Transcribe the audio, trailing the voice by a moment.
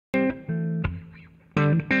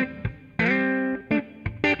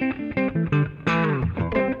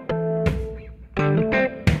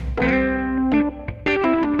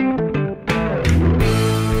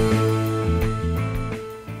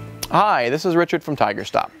this is Richard from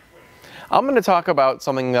TigerStop. I'm going to talk about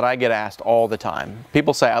something that I get asked all the time.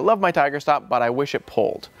 People say, I love my TigerStop, but I wish it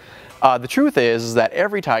pulled. The truth is that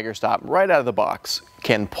every TigerStop right out of the box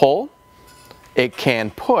can pull, it can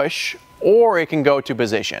push, or it can go to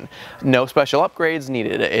position. No special upgrades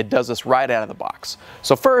needed. It does this right out of the box.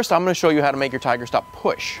 So first, I'm going to show you how to make your TigerStop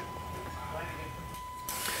push.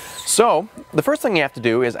 So the first thing you have to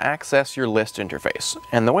do is access your list interface.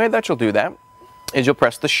 And the way that you'll do that is you'll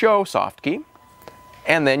press the Show soft key,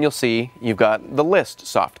 and then you'll see you've got the List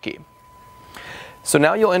soft key. So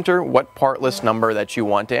now you'll enter what part list number that you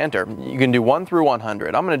want to enter. You can do 1 through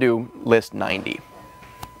 100. I'm going to do list 90.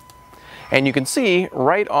 And you can see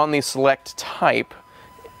right on the select type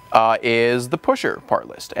is the pusher part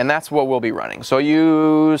list, and that's what we'll be running. So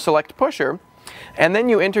you select pusher, and then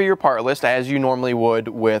you enter your part list as you normally would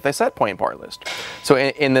with a set point part list. So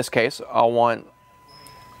in this case, I'll want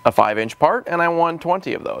a 5-inch part, and I want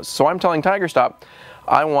 20 of those. So I'm telling TigerStop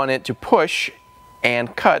I want it to push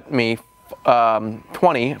and cut me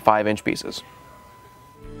 20 5-inch pieces.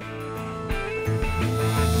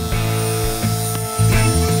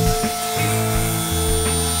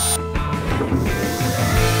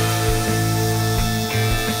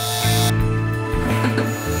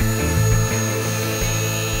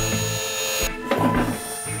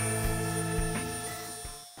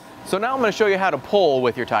 So now I'm going to show you how to pull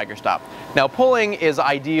with your TigerStop. Now pulling is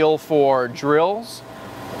ideal for drills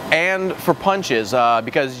and for punches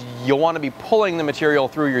because you'll want to be pulling the material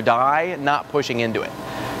through your die, not pushing into it.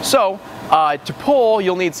 So to pull,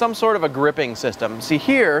 you'll need some sort of a gripping system. See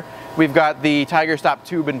here, we've got the TigerStop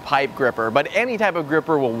tube and pipe gripper, but any type of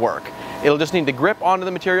gripper will work. It'll just need to grip onto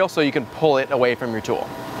the material so you can pull it away from your tool.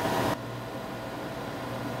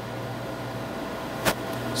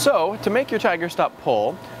 So to make your TigerStop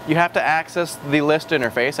pull, you have to access the list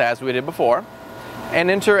interface as we did before and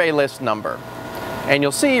enter a list number. And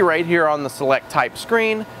you'll see right here on the select type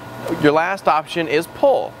screen, your last option is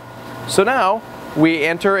pull. So now we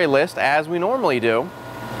enter a list as we normally do,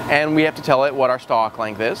 and we have to tell it what our stalk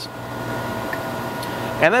length is.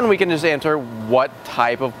 And then we can just enter what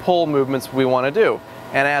type of pull movements we want to do.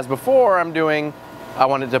 And as before, I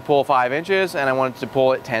wanted to pull 5 inches and I wanted to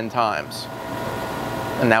pull it 10 times.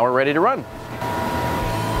 And now we're ready to run.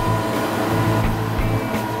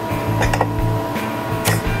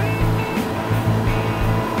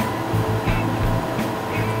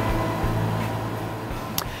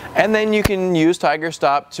 And then you can use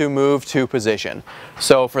TigerStop to move to position.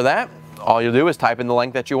 So for that, all you'll do is type in the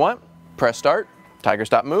length that you want, press start,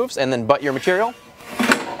 TigerStop moves, and then butt your material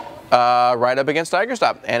right up against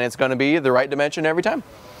TigerStop, and it's going to be the right dimension every time.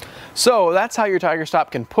 So that's how your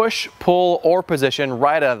TigerStop can push, pull, or position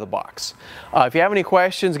right out of the box. If you have any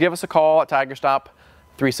questions, give us a call at TigerStop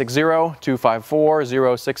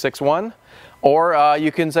 360-254-0661, or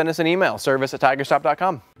you can send us an email,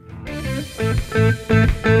 service@tigerstop.com.